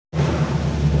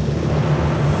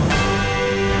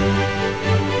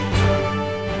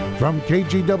From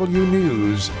KGW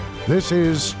News, this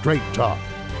is Straight Talk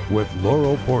with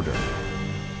Laurel Porter.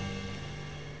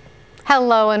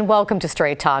 Hello and welcome to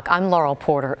Straight Talk. I'm Laurel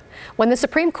Porter. When the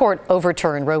Supreme Court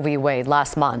overturned Roe v. Wade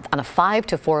last month on a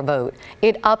 5-4 vote,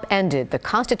 it upended the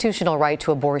constitutional right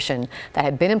to abortion that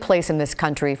had been in place in this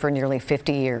country for nearly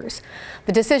 50 years.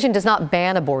 The decision does not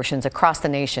ban abortions across the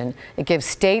nation. It gives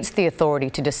states the authority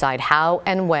to decide how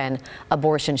and when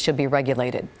abortion should be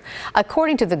regulated.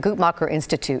 According to the Guttmacher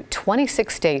Institute,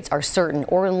 26 states are certain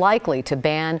or likely to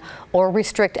ban or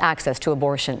restrict access to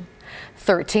abortion.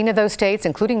 13 of those states,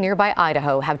 including nearby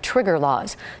Idaho, have trigger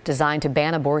laws designed to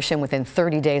ban abortion within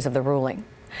 30 days of the ruling.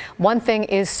 One thing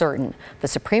is certain: the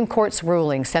Supreme Court's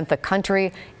ruling sent the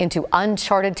country into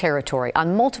uncharted territory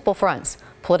on multiple fronts: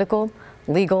 political,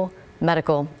 legal,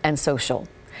 medical, and social.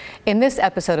 In this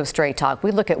episode of Straight Talk, we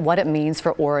look at what it means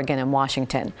for Oregon and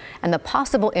Washington and the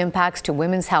possible impacts to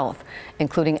women's health,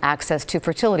 including access to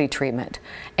fertility treatment,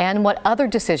 and what other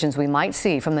decisions we might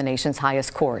see from the nation's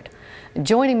highest court.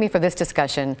 Joining me for this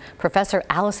discussion, Professor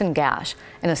Allison Gash,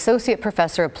 an associate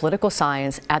professor of political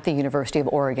science at the University of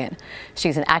Oregon.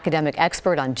 She's an academic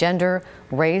expert on gender,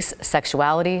 race,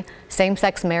 sexuality,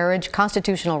 same-sex marriage,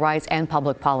 constitutional rights, and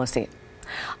public policy.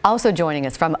 Also joining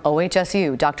us from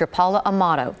OHSU, Dr. Paula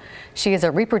Amato. She is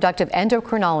a reproductive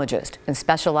endocrinologist and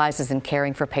specializes in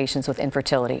caring for patients with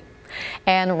infertility.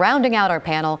 And rounding out our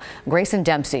panel, Grayson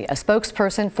Dempsey, a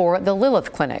spokesperson for the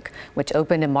Lilith Clinic, which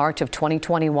opened in March of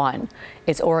 2021.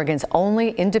 It's Oregon's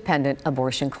only independent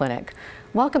abortion clinic.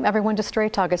 Welcome, everyone, to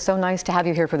Straight Talk. It's so nice to have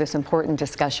you here for this important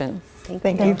discussion.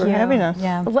 Thank you for having us.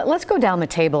 Yeah. Let's go down the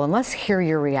table and let's hear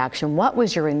your reaction. What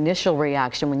was your initial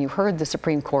reaction when you heard the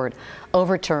Supreme Court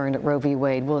overturned Roe v.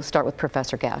 Wade? We'll start with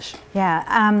Professor Gash. Yeah,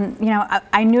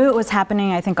 I knew it was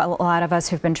happening. I think a lot of us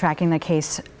who've been tracking the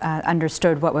case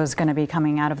understood what was going to be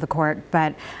coming out of the court.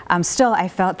 But still, I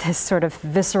felt this sort of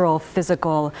visceral,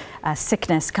 physical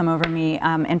sickness come over me,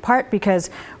 in part because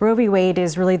Roe v. Wade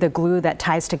is really the glue that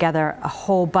ties together a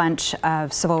whole bunch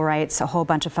of civil rights, a whole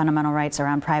bunch of fundamental rights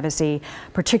around privacy,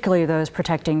 particularly those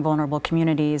protecting vulnerable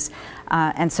communities.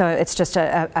 And so it's just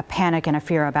a panic and a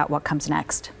fear about what comes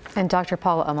next. And Dr.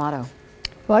 Paula Amato.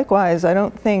 Likewise, I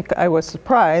don't think I was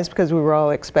surprised because we were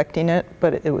all expecting it,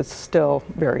 but it was still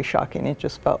very shocking. It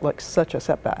just felt like such a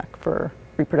setback for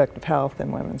reproductive health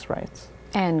and women's rights.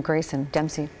 And Grayson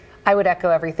Dempsey. I would echo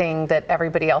everything that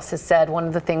everybody else has said. One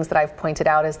of the things that I've pointed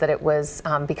out is that it was,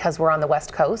 because we're on the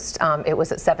West Coast, it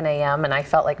was at 7 a.m. and I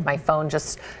felt like my phone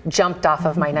just jumped off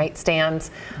of my nightstand.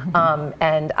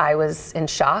 And I was in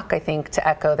shock, I think, to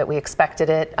echo that we expected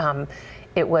it.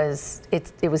 It was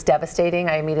devastating.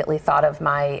 I immediately thought of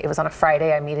it was on a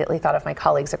Friday, I immediately thought of my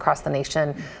colleagues across the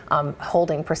nation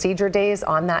holding procedure days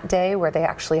on that day where they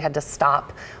actually had to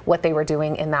stop what they were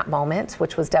doing in that moment,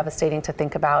 which was devastating to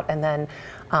think about. And then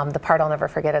the part I'll never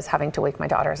forget is having to wake my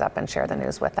daughters up and share the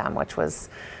news with them, which was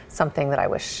something that I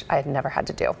wish I had never had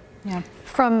to do. Yeah.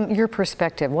 From your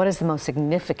perspective, what is the most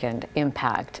significant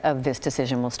impact of this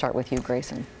decision? We'll start with you,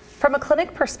 Grayson. From a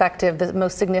clinic perspective, the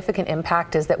most significant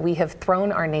impact is that we have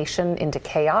thrown our nation into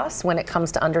chaos when it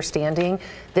comes to understanding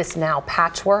this now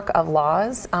patchwork of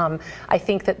laws. I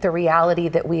think that the reality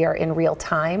that we are in real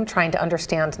time trying to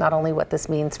understand not only what this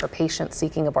means for patients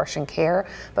seeking abortion care,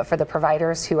 but for the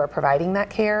providers who are providing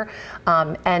that care.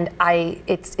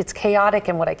 It's chaotic,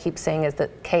 and what I keep saying is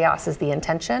that chaos is the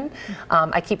intention.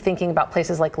 I keep thinking about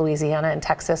places like Louisiana and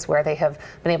Texas where they have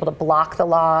been able to block the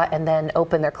law and then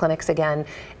open their clinics again.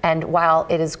 And while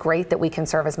it is great that we can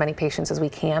serve as many patients as we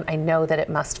can, I know that it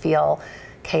must feel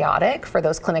chaotic for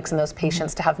those clinics and those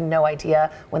patients to have no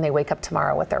idea when they wake up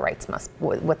tomorrow what their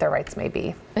rights may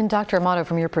be. And Dr. Amato,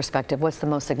 from your perspective, what's the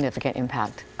most significant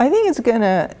impact? I think it's going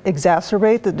to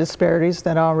exacerbate the disparities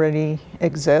that already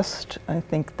exist. I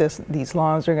think these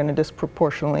laws are going to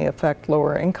disproportionately affect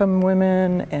lower income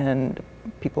women and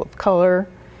people of color.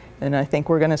 And I think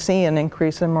we're going to see an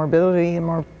increase in morbidity and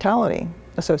mortality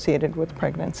associated with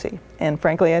pregnancy. And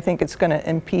frankly, I think it's going to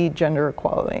impede gender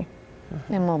equality.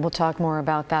 And we'll talk more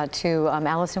about that too.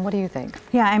 Allison, what do you think?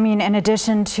 Yeah, I mean, in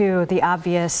addition to the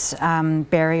obvious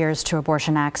barriers to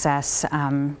abortion access,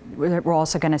 we're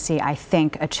also going to see, I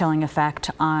think, a chilling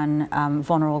effect on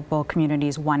vulnerable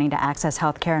communities wanting to access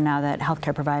healthcare now that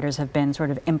healthcare providers have been sort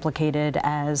of implicated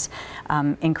as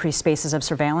increased spaces of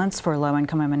surveillance for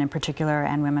low-income women in particular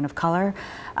and women of color.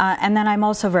 And then I'm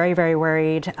also very, very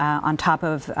worried, on top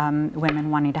of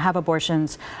women wanting to have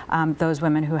abortions, those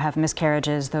women who have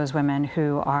miscarriages, those women women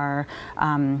who are,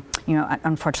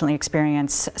 unfortunately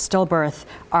experience stillbirth,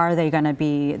 are they going to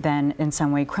be then in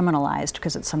some way criminalized?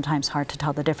 Because it's sometimes hard to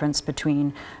tell the difference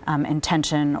between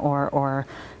intention or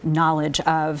knowledge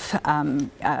of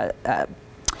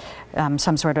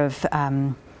some sort of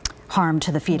harm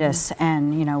to the fetus,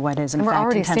 and what is in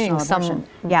fact intentional abortion.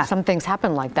 Some things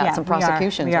happen like that. Some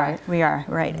prosecutions, right? We are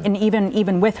right, and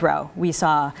even with Roe, we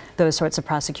saw those sorts of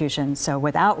prosecutions. So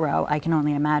without Roe, I can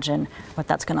only imagine what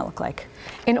that's going to look like.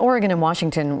 In Oregon and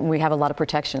Washington, we have a lot of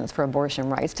protections for abortion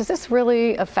rights. Does this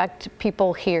really affect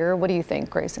people here? What do you think,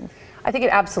 Grayson? I think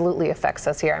it absolutely affects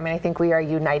us here. I mean, I think we are a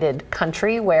united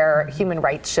country where human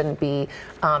rights shouldn't be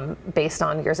based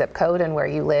on your zip code and where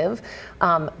you live.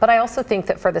 But I also think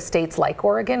that for the states like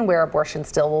Oregon, where abortion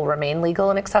still will remain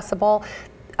legal and accessible,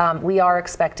 we are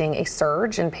expecting a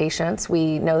surge in patients.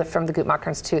 We know that from the Guttmacher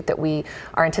Institute that we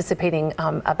are anticipating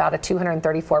about a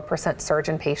 234% surge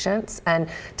in patients. And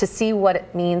to see what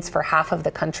it means for half of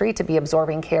the country to be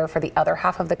absorbing care for the other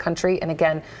half of the country, and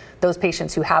again, those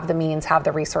patients who have the means, have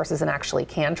the resources, and actually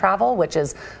can travel, which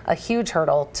is a huge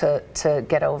hurdle to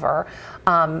get over.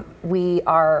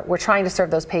 We're trying to serve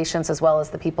those patients as well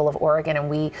as the people of Oregon, and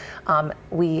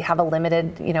we have a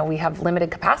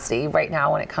limited capacity right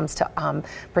now when it comes to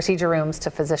procedure rooms, to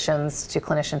physicians, to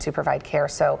clinicians who provide care.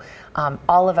 So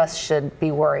all of us should be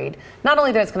worried, not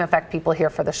only that it's going to affect people here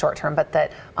for the short term, but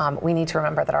that we need to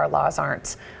remember that our laws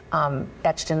aren't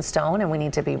etched in stone, and we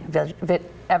need to be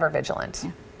ever vigilant.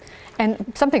 Yeah.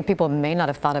 And something people may not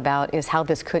have thought about is how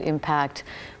this could impact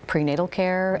prenatal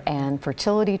care and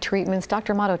fertility treatments.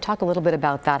 Dr. Amato, talk a little bit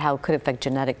about that, how it could affect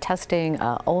genetic testing,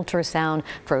 ultrasound,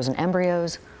 frozen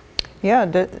embryos. Yeah,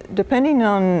 depending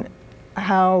on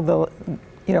how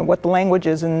what the language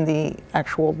is in the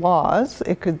actual laws,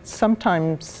 it could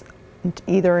sometimes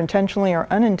either intentionally or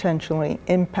unintentionally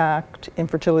impact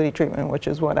infertility treatment, which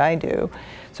is what I do.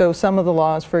 So some of the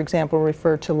laws, for example,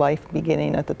 refer to life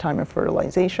beginning at the time of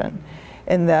fertilization.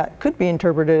 And that could be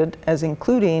interpreted as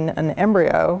including an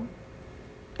embryo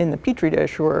in the petri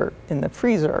dish or in the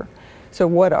freezer. So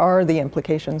what are the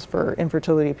implications for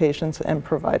infertility patients and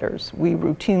providers? We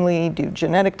routinely do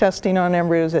genetic testing on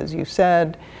embryos, as you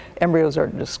said. Embryos are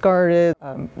discarded.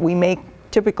 We make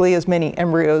typically as many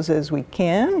embryos as we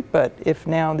can, but if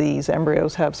now these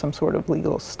embryos have some sort of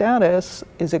legal status,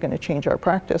 is it going to change our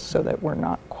practice so that we're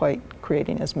not quite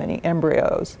creating as many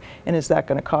embryos? And is that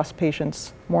going to cost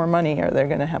patients more money? Are they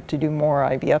going to have to do more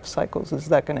IVF cycles? Is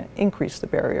that going to increase the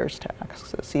barriers to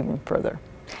access even further?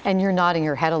 And you're nodding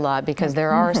your head a lot because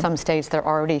there are some states that are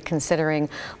already considering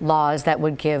laws that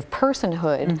would give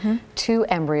personhood to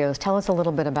embryos. Tell us a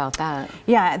little bit about that.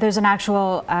 Yeah, there's an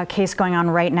actual case going on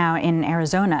right now in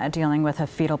Arizona dealing with a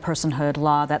fetal personhood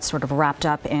law that's sort of wrapped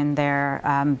up in their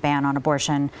ban on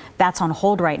abortion. That's on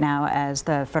hold right now as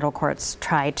the federal courts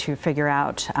try to figure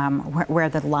out where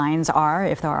the lines are,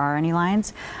 if there are any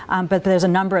lines. But there's a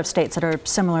number of states that are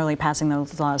similarly passing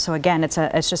those laws. So again,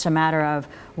 it's just a matter of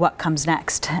what comes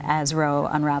next as Roe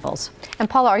unravels. And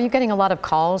Paula, are you getting a lot of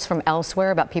calls from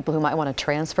elsewhere about people who might want to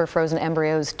transfer frozen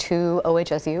embryos to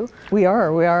OHSU? We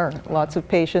are. Lots of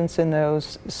patients in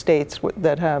those states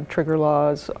that have trigger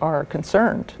laws are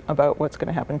concerned about what's going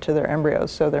to happen to their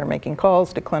embryos. So they're making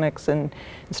calls to clinics in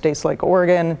states like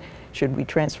Oregon. Should we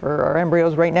transfer our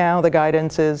embryos right now? The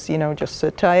guidance is, just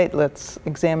sit tight. Let's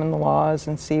examine the laws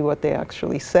and see what they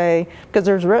actually say. Because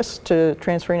there's risk to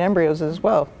transferring embryos as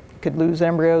well. Could lose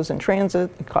embryos in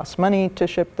transit. It costs money to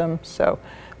ship them.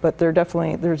 But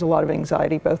there's a lot of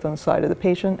anxiety both on the side of the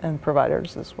patient and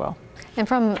providers as well. And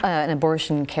from an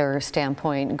abortion care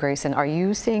standpoint, Grayson, are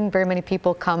you seeing very many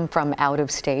people come from out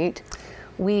of state?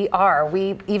 We are.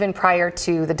 Even prior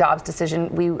to the Dobbs decision,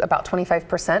 about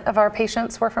 25% of our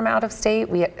patients were from out of state.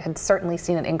 We had certainly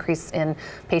seen an increase in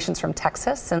patients from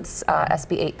Texas since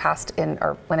SB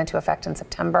 8 went into effect in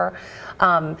September.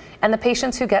 And the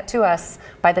patients who get to us,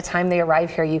 by the time they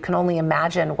arrive here, you can only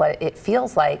imagine what it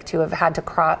feels like to have had to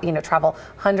travel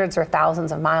hundreds or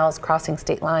thousands of miles crossing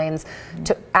state lines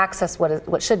to access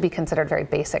what should be considered very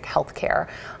basic health care.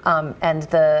 And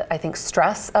I think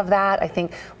stress of that, I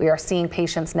think we are seeing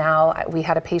patients now. We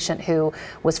had a patient who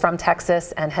was from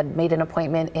Texas and had made an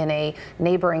appointment in a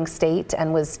neighboring state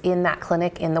and was in that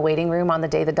clinic in the waiting room on the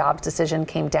day the Dobbs decision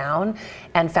came down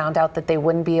and found out that they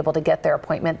wouldn't be able to get their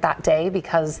appointment that day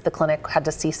because the clinic had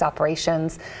to cease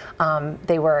operations.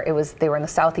 They were in the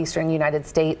southeastern United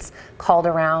States, called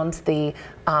around the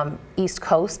East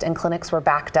Coast, and clinics were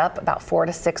backed up about 4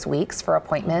 to 6 weeks for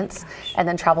appointments, and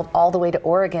then traveled all the way to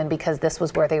Oregon because this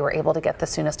was where they were able to get the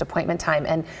soonest appointment time.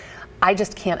 And I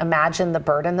just can't imagine the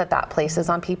burden that places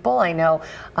on people. I know,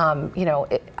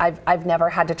 I've never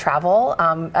had to travel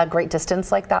a great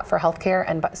distance like that for healthcare,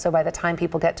 and so by the time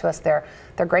people get to us, they're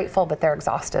grateful, but they're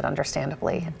exhausted,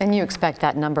 understandably. And you expect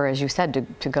that number, as you said,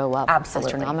 to go up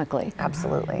astronomically.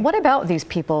 Absolutely. What about these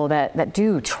people that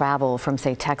do travel from,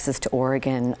 say, Texas to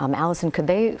Oregon? Allison, could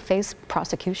they face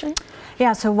prosecution?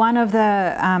 Yeah, so one of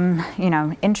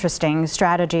the interesting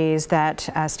strategies that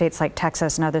states like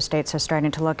Texas and other states are starting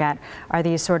to look at are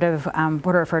these sort of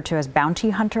what are referred to as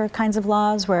bounty hunter kinds of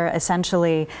laws, where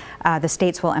essentially the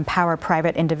states will empower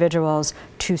private individuals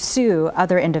to sue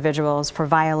other individuals for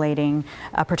violating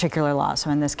a particular law, so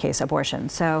in this case, abortion.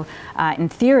 So in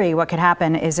theory, what could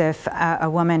happen is if a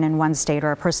woman in one state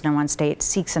or a person in one state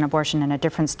seeks an abortion in a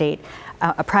different state,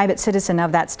 a private citizen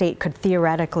of that state could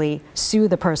theoretically sue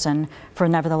the person for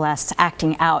nevertheless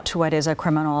acting out what is a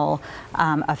criminal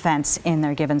offense in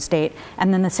their given state.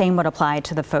 And then the same would apply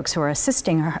to the folks who are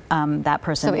assisting that person in that state.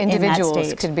 So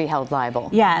individuals could be held liable.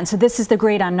 Yeah, and so this is the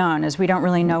great unknown, is we don't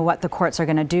really know what the courts are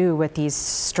going to do with these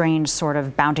strange sort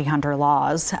of bounty hunter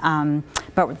laws,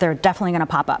 but they're definitely going to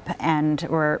pop up, and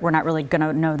we're not really going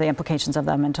to know the implications of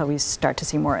them until we start to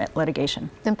see more litigation.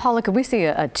 And Paula, could we see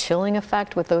a chilling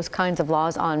effect with those kinds of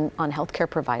laws on healthcare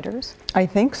providers? I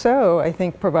think so. I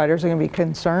think providers are going to be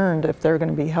concerned if they're going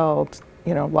to be held,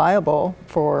 liable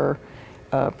for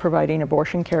providing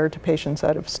abortion care to patients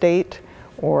out of state,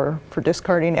 or for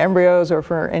discarding embryos, or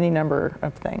for any number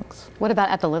of things. What about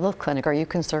at the Lilith Clinic? Are you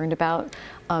concerned about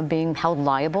being held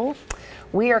liable?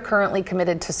 We are currently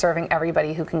committed to serving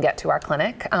everybody who can get to our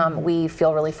clinic. We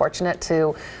feel really fortunate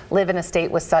to live in a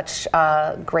state with such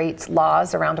great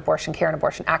laws around abortion care and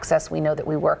abortion access. We know that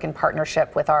we work in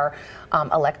partnership with our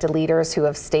elected leaders who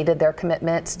have stated their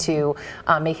commitment to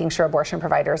making sure abortion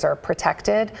providers are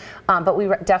protected. But we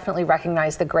definitely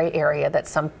recognize the gray area that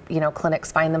some clinics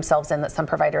find themselves in, that some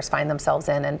providers find themselves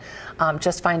in, and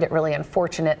just find it really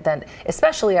unfortunate that,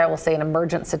 especially I will say in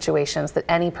emergent situations, that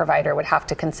any provider would have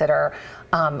to consider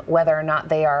whether or not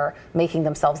they are making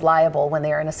themselves liable when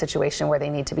they are in a situation where they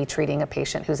need to be treating a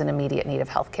patient who's in immediate need of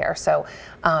health care. So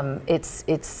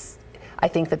I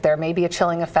think that there may be a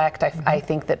chilling effect. I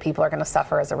think that people are going to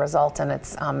suffer as a result, and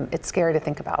it's scary to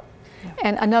think about.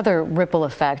 And another ripple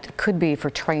effect could be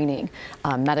for training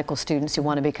medical students who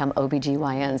want to become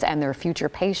OBGYNs and their future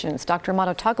patients. Dr.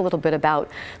 Amato, talk a little bit about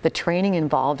the training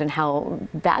involved and how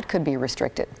that could be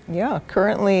restricted. Yeah,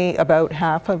 currently about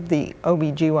half of the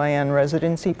OBGYN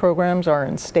residency programs are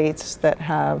in states that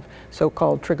have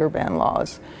so-called trigger ban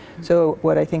laws. So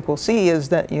what I think we'll see is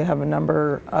that you have a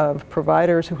number of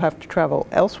providers who have to travel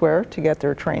elsewhere to get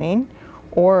their training,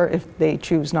 or if they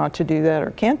choose not to do that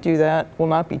or can't do that, will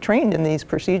not be trained in these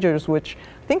procedures, which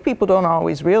I think people don't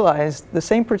always realize. The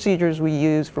same procedures we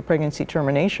use for pregnancy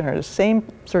termination are the same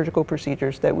surgical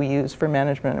procedures that we use for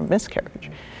management of miscarriage.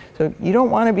 So you don't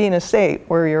want to be in a state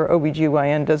where your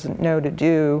OBGYN doesn't know to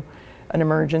do an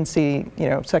emergency,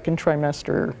 second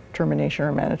trimester termination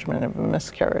or management of a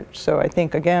miscarriage. So I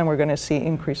think, again, we're going to see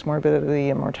increased morbidity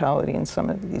and mortality in some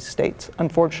of these states,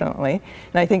 unfortunately.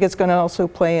 And I think it's going to also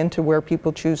play into where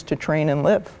people choose to train and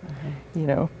live.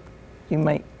 You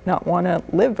might not want to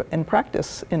live and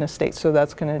practice in a state, so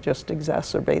that's going to just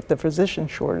exacerbate the physician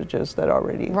shortages that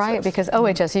already exist. Right, because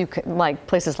OHSU,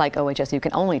 places like OHSU,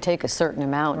 can only take a certain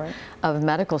amount of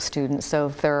medical students. So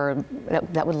if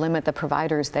that would limit the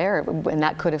providers there, and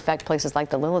that could affect places like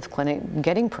the Lilith Clinic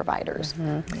getting providers.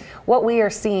 What we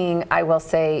are seeing, I will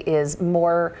say, is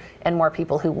more and more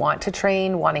people who want to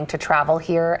train, wanting to travel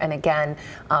here, and again,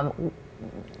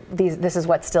 this is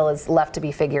what still is left to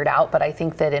be figured out, but I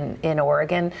think that in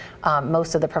Oregon,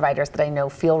 most of the providers that I know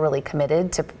feel really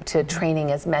committed to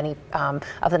training as many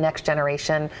of the next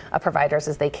generation of providers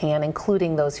as they can,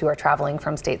 including those who are traveling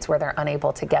from states where they're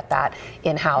unable to get that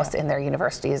in-house in their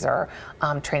universities or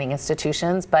training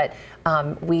institutions. But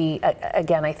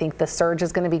I think the surge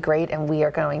is going to be great, and we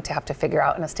are going to have to figure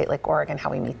out in a state like Oregon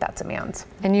how we meet that demand.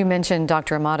 And you mentioned,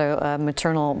 Dr. Amato,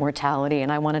 maternal mortality,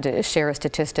 and I wanted to share a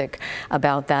statistic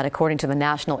about that. According to the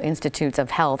National Institutes of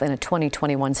Health, in a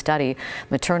 2021 study,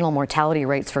 maternal mortality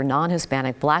rates for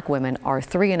non-Hispanic Black women are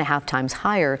 3.5 times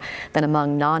higher than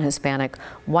among non-Hispanic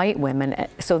white women.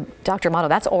 So, Dr. Amato,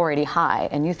 that's already high,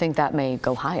 and you think that may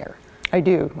go higher? I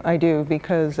do,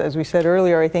 because as we said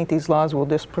earlier, I think these laws will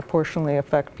disproportionately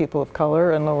affect people of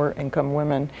color and lower income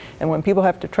women. And when people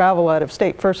have to travel out of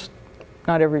state, first,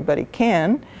 not everybody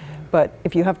can, but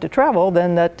if you have to travel,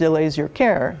 then that delays your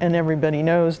care. And everybody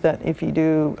knows that if you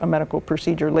do a medical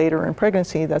procedure later in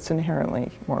pregnancy, that's inherently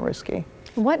more risky.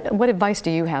 What advice do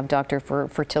you have, doctor, for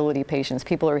fertility patients?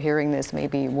 People are hearing this, may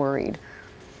be worried.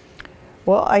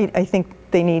 Well, I think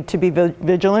they need to be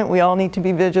vigilant. We all need to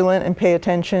be vigilant and pay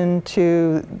attention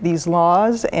to these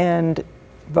laws and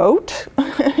vote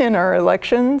in our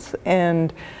elections.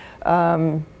 And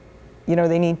you know,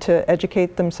 they need to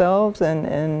educate themselves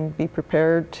and be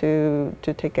prepared to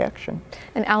take action.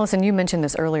 And Allison, you mentioned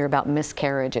this earlier about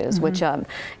miscarriages, which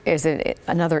is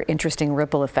another interesting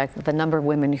ripple effect. The number of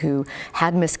women who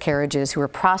had miscarriages who were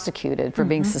prosecuted for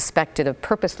being suspected of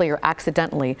purposely or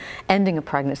accidentally ending a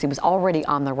pregnancy was already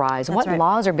on the rise. That's what right.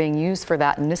 laws are being used for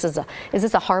that? And is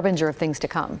this a harbinger of things to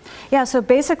come? Yeah, so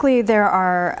basically there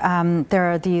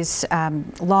are these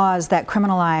laws that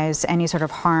criminalize any sort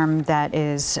of harm that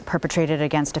is perpetrated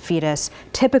against a fetus.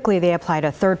 Typically they apply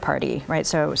to third party, right?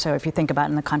 So if you think about it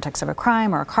in the context of a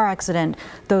crime or a car accident,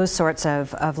 those sorts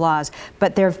of laws.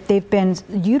 But they've been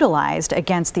utilized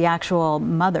against the actual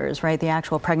mothers, right? The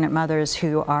actual pregnant mothers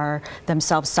who are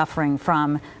themselves suffering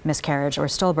from miscarriage or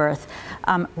stillbirth.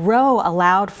 Roe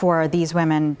allowed for these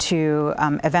women to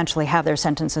eventually have their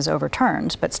sentences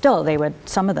overturned, but still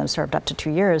some of them served up to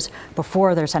 2 years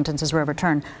before their sentences were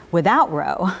overturned. Without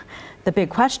Roe, the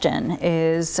big question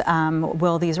is,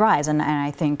 will these rise? And I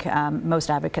think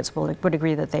most advocates would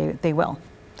agree that they will.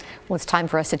 Well, it's time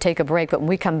for us to take a break, but when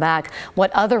we come back,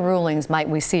 what other rulings might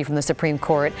we see from the Supreme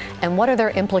Court, and what are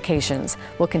their implications?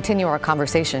 We'll continue our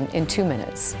conversation in 2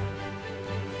 minutes.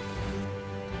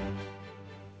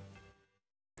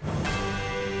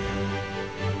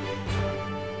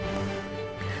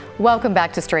 Welcome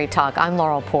back to Straight Talk. I'm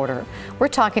Laurel Porter. We're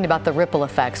talking about the ripple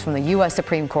effects from the U.S.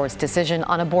 Supreme Court's decision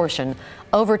on abortion,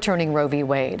 overturning Roe v.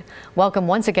 Wade. Welcome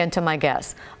once again to my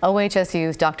guests,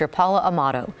 OHSU's Dr. Paula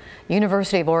Amato,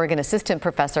 University of Oregon Assistant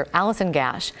Professor Allison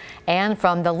Gash, and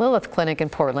from the Lilith Clinic in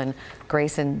Portland,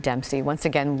 Grayson Dempsey. Once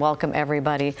again, welcome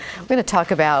everybody. We're going to talk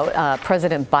about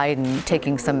President Biden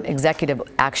taking some executive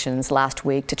actions last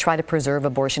week to try to preserve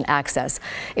abortion access.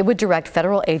 It would direct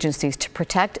federal agencies to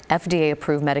protect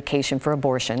FDA-approved medication for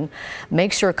abortion,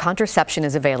 make sure contraception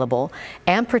is available,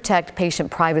 and protect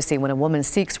patient privacy when a woman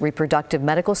seeks reproductive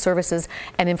medical services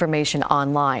and information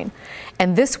online.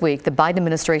 And this week, the Biden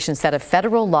administration said a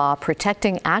federal law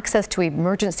protecting access to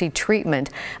emergency treatment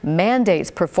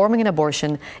mandates performing an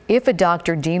abortion if a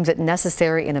doctor deems it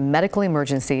necessary in a medical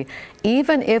emergency,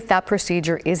 even if that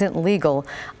procedure isn't legal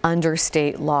under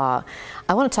state law.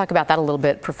 I want to talk about that a little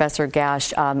bit, Professor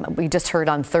Gash. We just heard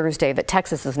on Thursday that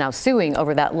Texas is now suing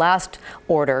over that last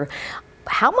order.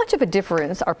 How much of a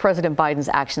difference are President Biden's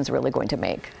actions really going to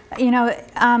make? You know,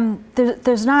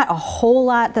 there's not a whole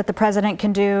lot that the president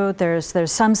can do. There's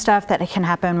some stuff that can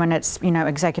happen when it's, you know,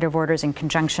 executive orders in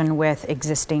conjunction with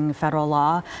existing federal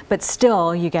law. But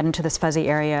still, you get into this fuzzy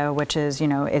area, which is, you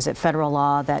know, is it federal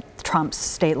law that trumps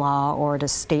state law, or do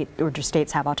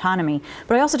states have autonomy?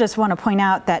 But I also just want to point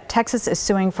out that Texas is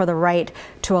suing for the right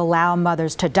to allow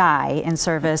mothers to die in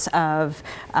service of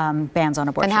bans on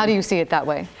abortion. And how do you see it that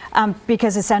way?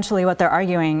 Because essentially what they're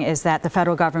arguing is that the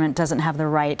federal government doesn't have the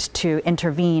right to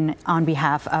intervene on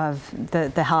behalf of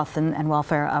the health and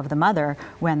welfare of the mother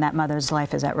when that mother's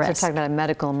life is at risk. So talking about a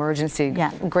medical emergency.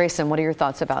 Yeah. Grayson, what are your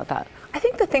thoughts about that? I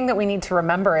think the thing that we need to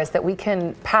remember is that we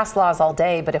can pass laws all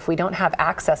day, but if we don't have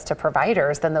access to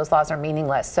providers, then those laws are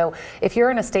meaningless. So if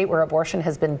you're in a state where abortion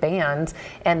has been banned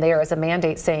and there is a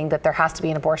mandate saying that there has to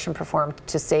be an abortion performed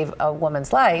to save a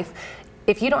woman's life,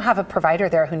 if you don't have a provider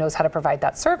there who knows how to provide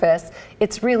that service,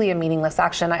 it's really a meaningless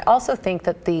action. I also think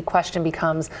that the question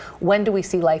becomes, when do we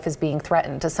see life as being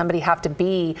threatened? Does somebody have to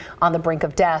be on the brink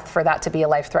of death for that to be a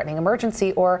life-threatening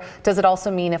emergency? Or does it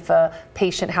also mean if a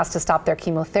patient has to stop their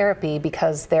chemotherapy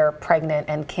because they're pregnant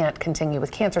and can't continue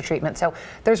with cancer treatment? So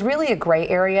there's really a gray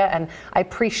area, and I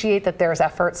appreciate that there's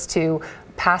efforts to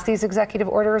pass these executive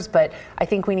orders, but I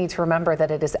think we need to remember that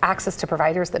it is access to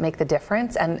providers that make the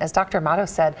difference. And as Dr. Amato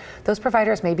said, those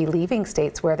providers may be leaving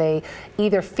states where they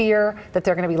either fear that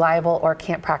they're going to be liable or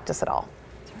can't practice at all.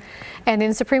 And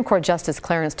in Supreme Court Justice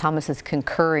Clarence Thomas's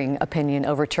concurring opinion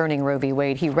overturning Roe v.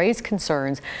 Wade, he raised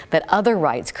concerns that other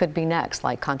rights could be next,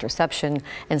 like contraception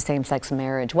and same-sex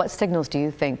marriage. What signals do you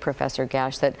think, Professor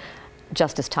Gash, that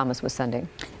Justice Thomas was sending?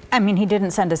 I mean, he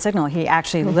didn't send a signal. He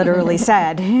actually literally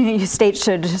said states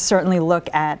should certainly look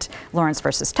at Lawrence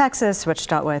versus Texas, which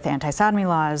dealt with anti-sodomy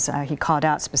laws. He called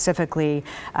out specifically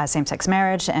same-sex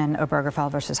marriage and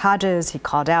Obergefell versus Hodges. He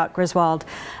called out Griswold.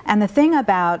 And the thing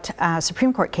about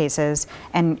Supreme Court cases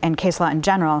and case law in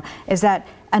general is that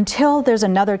until there's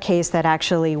another case that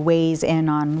actually weighs in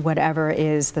on whatever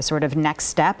is the sort of next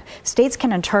step, states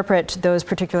can interpret those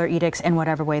particular edicts in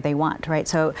whatever way they want, right?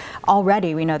 So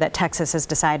already we know that Texas has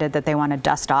decided that they want to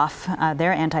dust off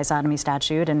their anti-sodomy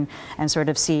statute and sort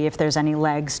of see if there's any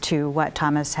legs to what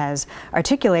Thomas has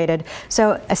articulated.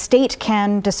 So a state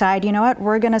can decide, you know what,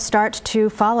 we're going to start to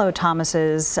follow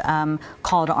Thomas's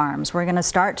call to arms. We're going to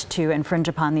start to infringe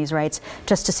upon these rights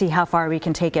just to see how far we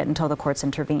can take it until the courts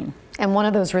intervene. And one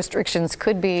of those restrictions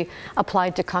could be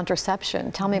applied to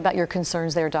contraception. Tell me about your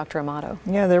concerns there, Dr. Amato.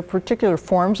 Yeah, there are particular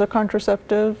forms of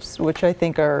contraceptives which I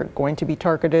think are going to be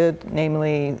targeted,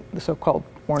 namely the so-called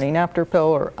morning after pill,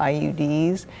 or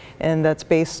IUDs, and that's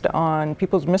based on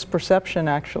people's misperception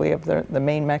actually of the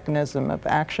main mechanism of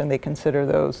action. They consider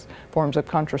those forms of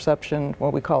contraception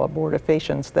what we call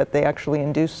abortifacients, that they actually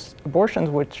induce abortions,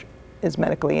 which is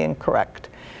medically incorrect.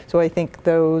 So I think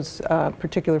those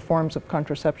particular forms of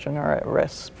contraception are at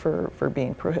risk for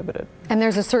being prohibited. And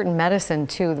there's a certain medicine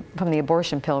too from the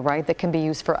abortion pill, right, that can be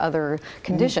used for other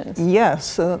conditions?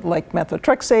 Yes, like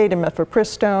methotrexate and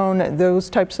mifepristone, those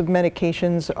types of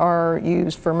medications are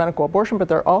used for medical abortion, but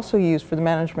they're also used for the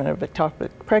management of ectopic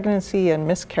pregnancy and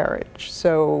miscarriage.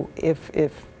 So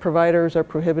if providers are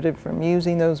prohibited from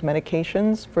using those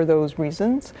medications for those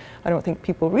reasons, I don't think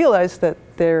people realize that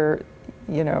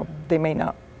they may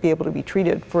not be able to be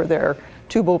treated for their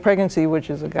tubal pregnancy,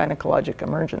 which is a gynecologic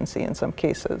emergency in some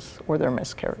cases, or their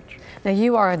miscarriage. Now,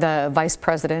 you are the vice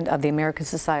president of the American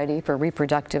Society for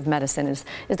Reproductive Medicine. Is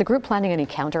the group planning any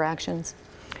counteractions?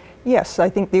 Yes, I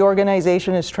think the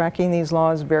organization is tracking these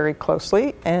laws very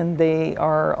closely, and they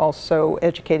are also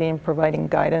educating and providing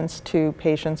guidance to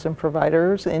patients and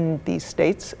providers in these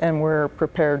states, and we're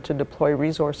prepared to deploy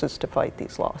resources to fight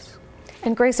these laws.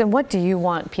 And Grayson, what do you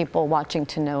want people watching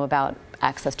to know about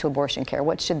access to abortion care?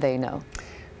 What should they know?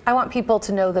 I want people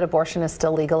to know that abortion is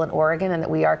still legal in Oregon and that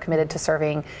we are committed to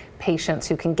serving patients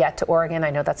who can get to Oregon.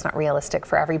 I know that's not realistic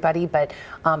for everybody, but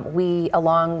we,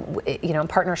 in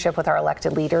partnership with our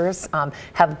elected leaders,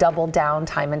 have doubled down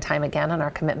time and time again on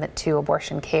our commitment to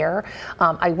abortion care.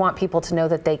 I want people to know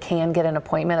that they can get an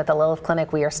appointment at the Lilith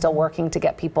Clinic. We are still working to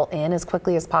get people in as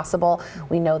quickly as possible.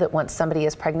 We know that once somebody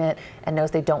is pregnant and knows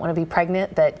they don't want to be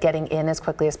pregnant, that getting in as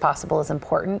quickly as possible is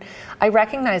important. I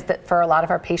recognize that for a lot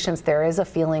of our patients, there is a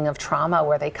feeling of trauma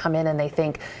where they come in and they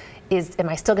think, am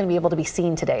I still going to be able to be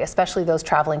seen today, especially those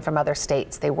traveling from other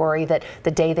states? They worry that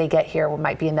the day they get here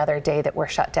might be another day that we're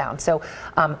shut down. So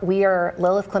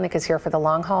Lilith Clinic is here for the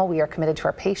long haul. We are committed to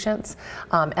our patients,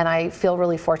 and I feel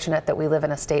really fortunate that we live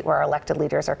in a state where our elected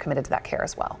leaders are committed to that care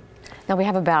as well. Now we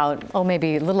have about,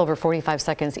 maybe a little over 45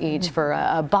 seconds each for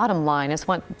a bottom line. I just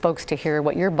want folks to hear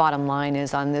what your bottom line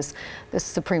is on this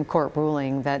Supreme Court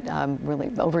ruling that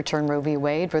really overturned Roe v.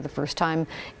 Wade for the first time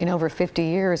in over 50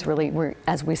 years. Really, we're,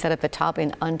 as we said at the top,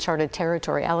 in uncharted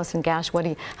territory. Allison Gash,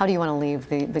 how do you want to leave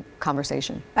the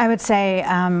conversation? I would say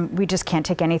we just can't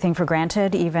take anything for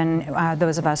granted, even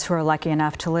those of us who are lucky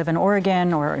enough to live in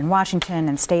Oregon or in Washington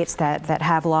and states that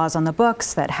have laws on the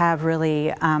books, that have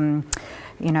really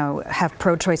have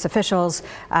pro-choice officials.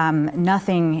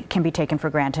 Nothing can be taken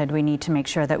for granted. We need to make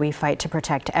sure that we fight to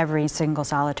protect every single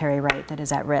solitary right that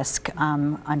is at risk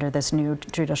under this new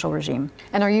judicial regime.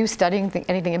 And are you studying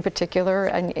anything in particular?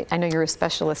 And I know you're a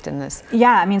specialist in this.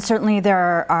 Yeah, I mean, certainly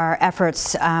there are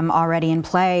efforts already in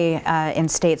play in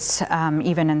states,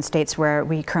 even in states where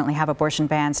we currently have abortion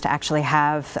bans, to actually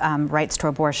have rights to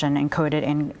abortion encoded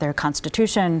in their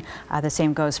constitution. The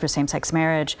same goes for same-sex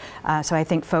marriage. So I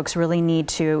think folks really need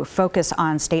to focus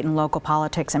on state and local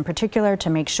politics in particular to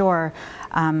make sure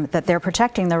that they're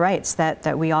protecting the rights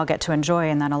that we all get to enjoy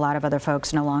and that a lot of other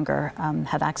folks no longer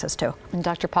have access to. And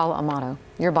Dr. Paula Amato,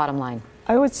 your bottom line.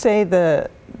 I would say that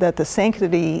the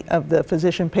sanctity of the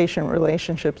physician-patient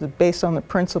relationships is based on the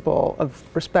principle of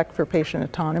respect for patient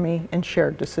autonomy and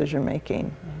shared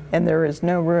decision-making. And there is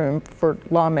no room for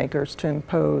lawmakers to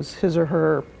impose his or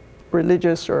her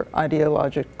religious or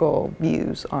ideological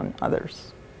views on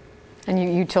others.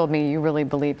 And you told me you really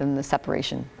believe in the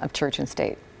separation of church and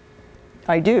state.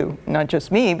 I do, not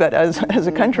just me, but as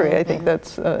a country, I think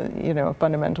that's a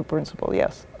fundamental principle,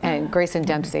 yes. And Grayson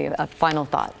Dempsey, a final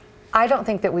thought. I don't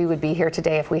think that we would be here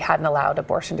today if we hadn't allowed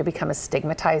abortion to become as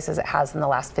stigmatized as it has in the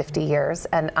last 50 years.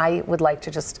 And I would like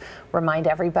to just remind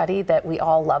everybody that we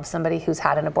all love somebody who's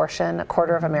had an abortion. A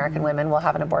quarter of American women will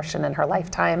have an abortion in her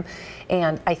lifetime.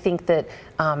 And I think that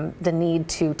the need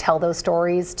to tell those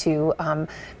stories, to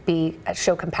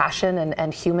show compassion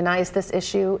and humanize this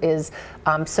issue is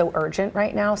so urgent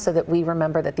right now, so that we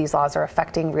remember that these laws are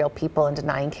affecting real people and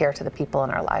denying care to the people in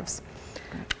our lives.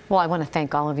 Well, I want to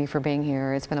thank all of you for being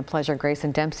here. It's been a pleasure.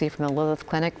 Grayson Dempsey from the Lilith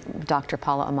Clinic, Dr.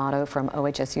 Paula Amato from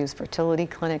OHSU's Fertility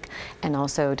Clinic, and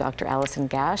also Dr. Allison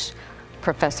Gash.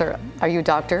 Professor, are you a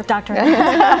doctor? Doctor.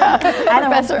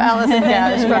 Professor Allison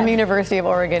Gash from the University of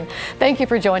Oregon. Thank you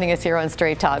for joining us here on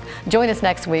Straight Talk. Join us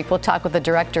next week. We'll talk with the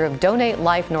director of Donate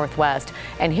Life Northwest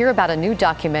and hear about a new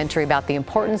documentary about the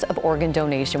importance of organ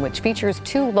donation, which features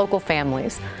 2 local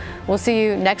families. We'll see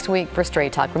you next week for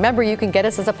Straight Talk. Remember, you can get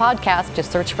us as a podcast.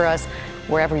 Just search for us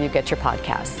wherever you get your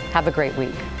podcasts. Have a great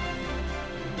week.